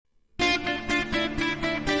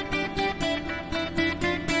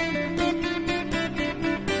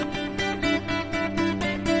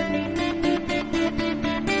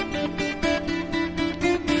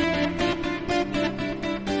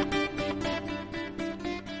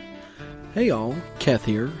Hey y'all, Keth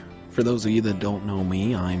here. For those of you that don't know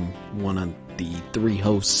me, I'm one of the 3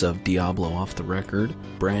 hosts of Diablo Off the Record,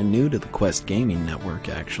 brand new to the Quest Gaming Network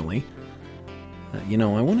actually. I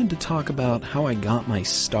wanted to talk about how I got my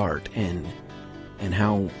start and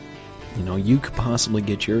how, you could possibly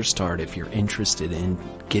get your start if you're interested in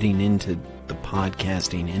getting into the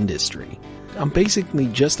podcasting industry. I'm basically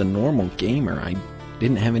just a normal gamer. I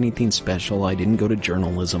didn't have anything special. I didn't go to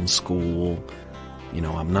journalism school.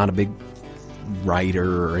 I'm not a big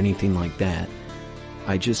writer or anything like that.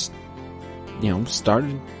 I just,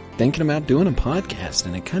 started thinking about doing a podcast,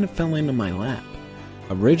 and it kind of fell into my lap.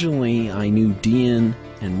 Originally, I knew Dean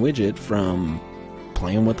and Widget from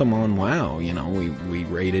playing with them on WoW. We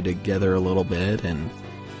raided together a little bit, and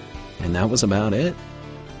that was about it.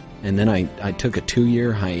 And then I took a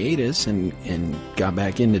 2-year hiatus and got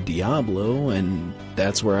back into Diablo, and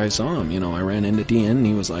that's where I saw him. I ran into Dean, and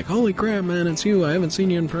he was like, "Holy crap, man, it's you. I haven't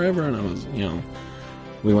seen you in forever." And I was,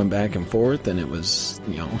 we went back and forth, and it was,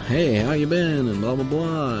 "Hey, how you been?" and blah, blah,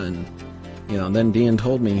 blah. And, then Dean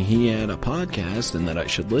told me he had a podcast and that I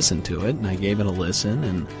should listen to it, and I gave it a listen,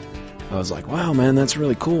 and I was like, "Wow, man, that's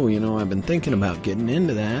really cool. I've been thinking about getting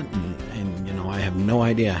into that, and I have no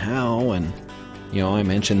idea how." And I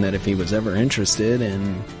mentioned that if he was ever interested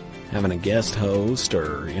in having a guest host,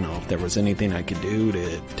 or, if there was anything I could do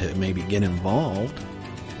to maybe get involved,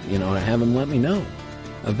 to have him let me know.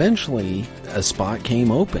 Eventually, a spot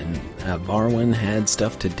came open. Varwin had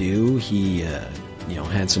stuff to do. He,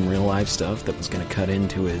 had some real life stuff that was going to cut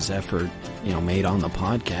into his effort, made on the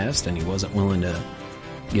podcast, and he wasn't willing to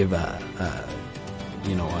give a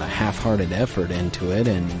half-hearted effort into it,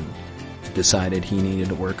 and decided he needed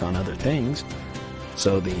to work on other things.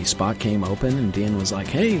 So the spot came open, and Dean was like,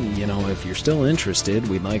 "Hey, if you're still interested,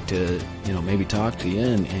 we'd like to, maybe talk to you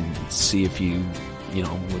and see if you,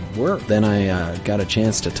 would work." Then I got a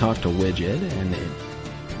chance to talk to Widget, and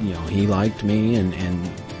he liked me and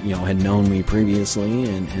had known me previously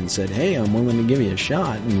and said, "Hey, I'm willing to give you a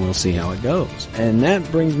shot, and we'll see how it goes." And that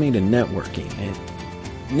brings me to networking. And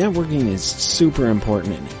networking is super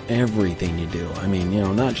important in everything you do. I mean,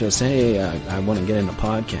 not just, "Hey, I want to get into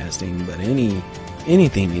podcasting," but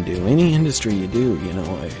anything you do, any industry you do.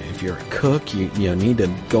 If you're a cook, you need to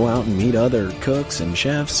go out and meet other cooks and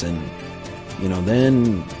chefs, and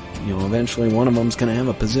then eventually one of them's going to have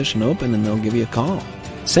a position open and they'll give you a call.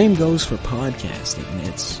 Same goes for podcasting.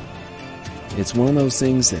 It's one of those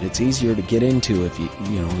things that it's easier to get into if you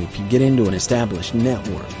get into an established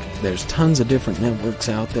network. There's tons of different networks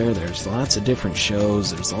out there. There's lots of different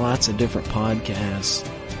shows. There's lots of different podcasts.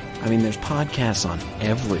 I mean, there's podcasts on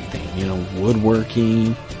everything,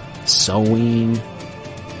 woodworking, sewing,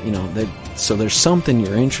 so there's something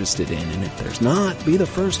you're interested in, and if there's not, be the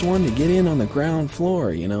first one to get in on the ground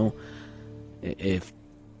floor. If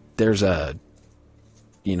there's a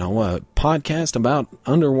podcast about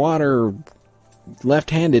underwater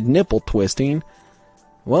left-handed nipple twisting,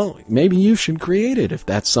 well, maybe you should create it if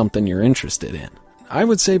that's something you're interested in. I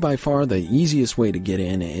would say by far the easiest way to get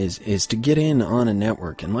in is to get in on a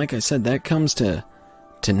network. And like I said, that comes to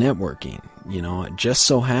networking. It just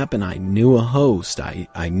so happened I knew a host.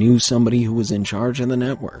 I knew somebody who was in charge of the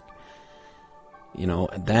network.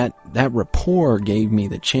 That rapport gave me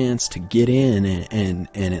the chance to get in and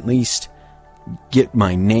at least get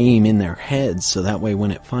my name in their heads, so that way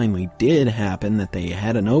when it finally did happen that they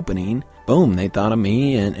had an opening, boom, they thought of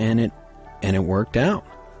me, and it worked out.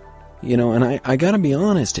 And I gotta be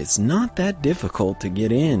honest, it's not that difficult to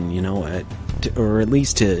get in, or at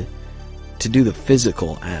least to do the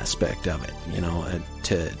physical aspect of it,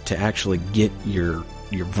 to actually get your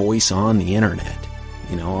voice on the internet.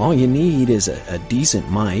 All you need is a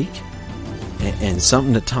decent mic and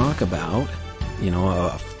something to talk about.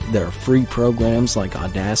 There are free programs like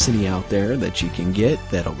Audacity out there that you can get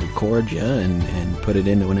that'll record you and put it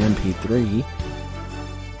into an MP3.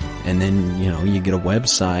 And then, you get a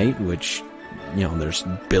website, which, there's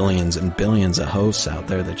billions and billions of hosts out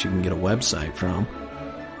there that you can get a website from,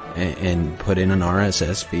 and put in an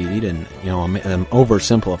RSS feed. And, I'm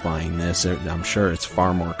oversimplifying this. I'm sure it's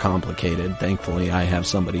far more complicated. Thankfully, I have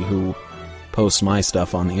somebody who posts my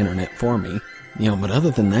stuff on the internet for me. But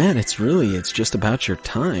other than that, it's just about your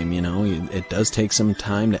time. It does take some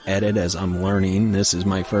time to edit, as I'm learning. This is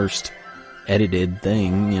my first edited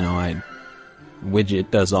thing. Widget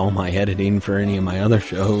does all my editing for any of my other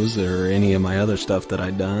shows or any of my other stuff that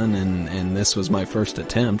I've done, and this was my first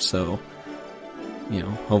attempt, so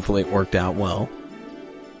hopefully it worked out well.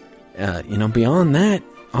 Beyond that,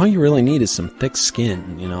 all you really need is some thick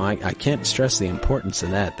skin. I can't stress the importance of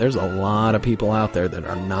that. There's a lot of people out there that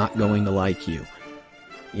are not going to like you.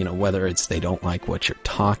 whether it's they don't like what you're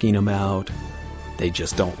talking about, they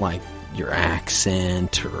just don't like your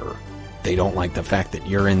accent, or they don't like the fact that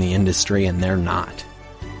you're in the industry and they're not.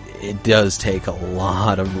 It does take a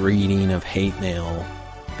lot of reading of hate mail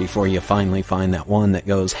before you finally find that one that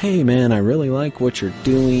goes, hey man, I really like what you're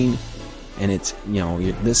doing, and it's,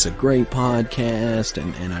 this is a great podcast,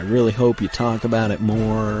 and I really hope you talk about it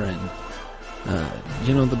more. And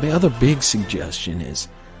the other big suggestion is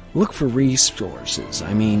look for resources.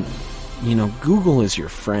 I mean, Google is your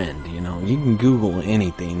friend. You can Google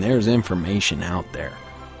anything. There's information out there.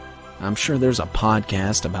 I'm sure there's a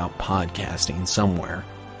podcast about podcasting somewhere.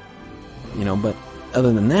 But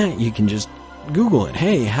other than that, you can just Google it.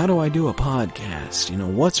 Hey, how do I do a podcast?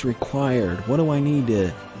 What's required? What do I need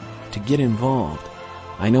to get involved?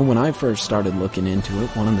 I know when I first started looking into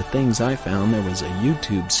it, one of the things I found, there was a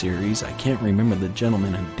YouTube series. I can't remember the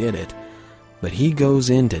gentleman who did it, but he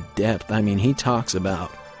goes into depth. I mean, he talks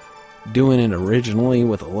about doing it originally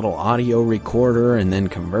with a little audio recorder and then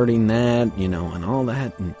converting that, and all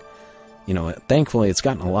that. And, thankfully it's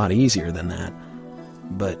gotten a lot easier than that.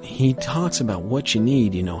 But he talks about what you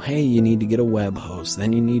need. Hey, you need to get a web host,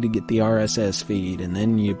 then you need to get the RSS feed, and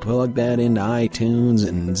then you plug that into iTunes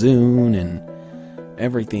and Zune and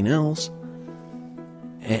everything else.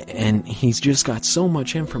 And he's just got so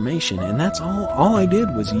much information, and that's all I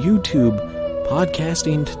did was YouTube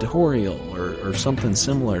podcasting tutorial or something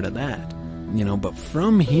similar to that. But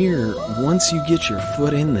from here, once you get your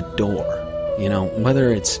foot in the door,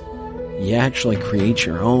 whether it's you actually create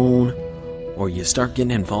your own, or you start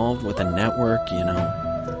getting involved with a network,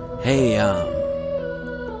 hey,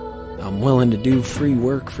 I'm willing to do free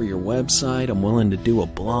work for your website, I'm willing to do a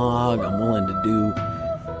blog, I'm willing to do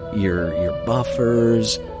your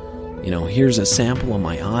buffers, here's a sample of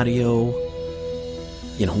my audio.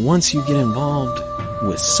 Once you get involved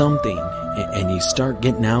with something and you start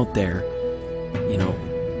getting out there,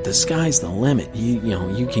 the sky's the limit.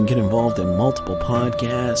 You can get involved in multiple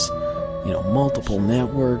podcasts, multiple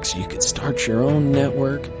networks. You could start your own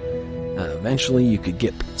network. Eventually you could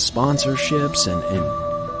get sponsorships and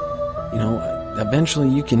eventually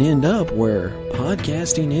you can end up where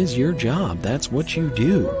podcasting is your job. That's what you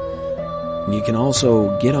do. You can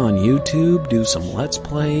also get on YouTube, do some Let's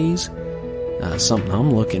Plays, something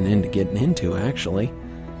I'm looking into getting into, actually.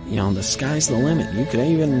 The sky's the limit. You could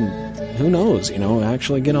even, who knows,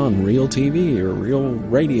 actually get on real TV or real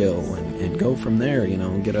radio and go from there,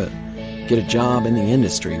 get a job in the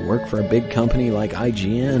industry, work for a big company like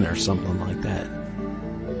IGN or something like that.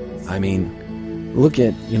 I mean, look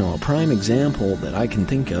at, a prime example that I can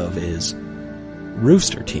think of is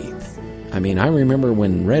Rooster Teeth. I mean, I remember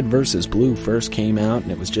when Red vs. Blue first came out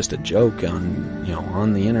and it was just a joke on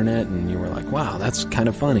the internet, and you were like, wow, that's kind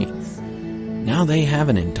of funny. Now they have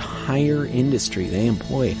an entire industry. They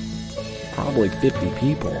employ probably 50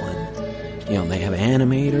 people, and, they have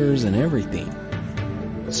animators and everything.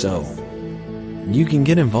 So you can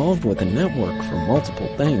get involved with a network for multiple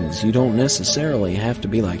things. You don't necessarily have to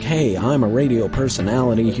be like, hey, I'm a radio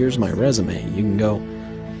personality, here's my resume. You can go,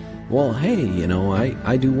 well, hey,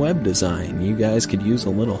 I do web design. You guys could use a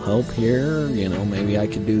little help here. Maybe I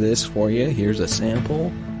could do this for you. Here's a sample.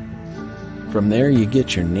 From there, you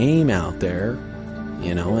get your name out there,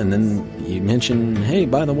 and then you mention, hey,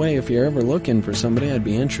 by the way, if you're ever looking for somebody, I'd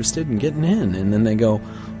be interested in getting in. And then they go,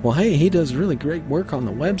 well, hey, he does really great work on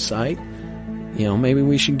the website. Maybe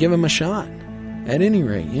we should give him a shot. At any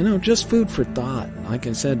rate, just food for thought. Like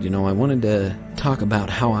I said, I wanted to talk about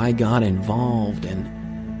how I got involved in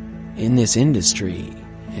this industry,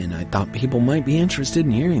 and I thought people might be interested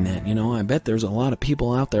in hearing that. I bet there's a lot of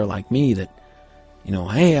people out there like me that,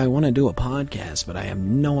 hey, I want to do a podcast, but I have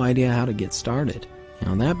no idea how to get started.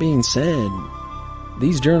 That being said,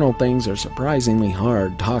 these journal things are surprisingly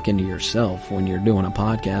hard talking to yourself when you're doing a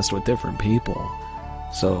podcast with different people.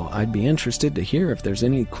 So I'd be interested to hear if there's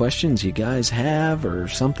any questions you guys have or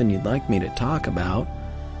something you'd like me to talk about.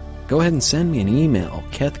 Go ahead and send me an email,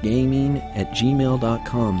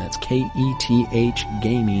 kethgaming@gmail.com. That's Keth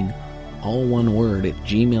Gaming, all one word, at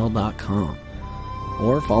gmail.com.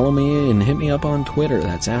 Or follow me and hit me up on Twitter.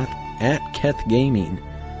 That's at Keth Gaming.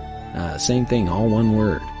 Same thing, all one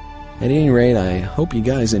word. At any rate, I hope you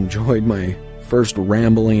guys enjoyed my first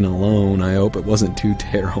rambling alone. I hope it wasn't too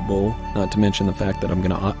terrible. Not to mention the fact that I'm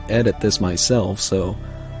going to edit this myself, so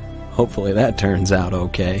hopefully that turns out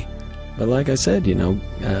okay. But like I said, give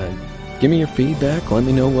me your feedback. Let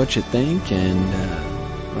me know what you think. And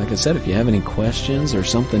like I said, if you have any questions or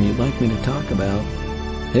something you'd like me to talk about,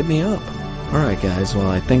 hit me up. Alright guys, well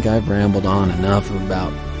I think I've rambled on enough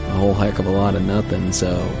about a whole heck of a lot of nothing,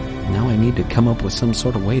 so now I need to come up with some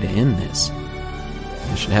sort of way to end this.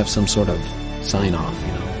 I should have some sort of sign-off,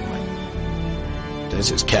 like,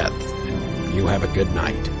 this is Keth, and you have a good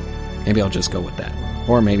night. Maybe I'll just go with that.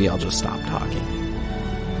 Or maybe I'll just stop talking.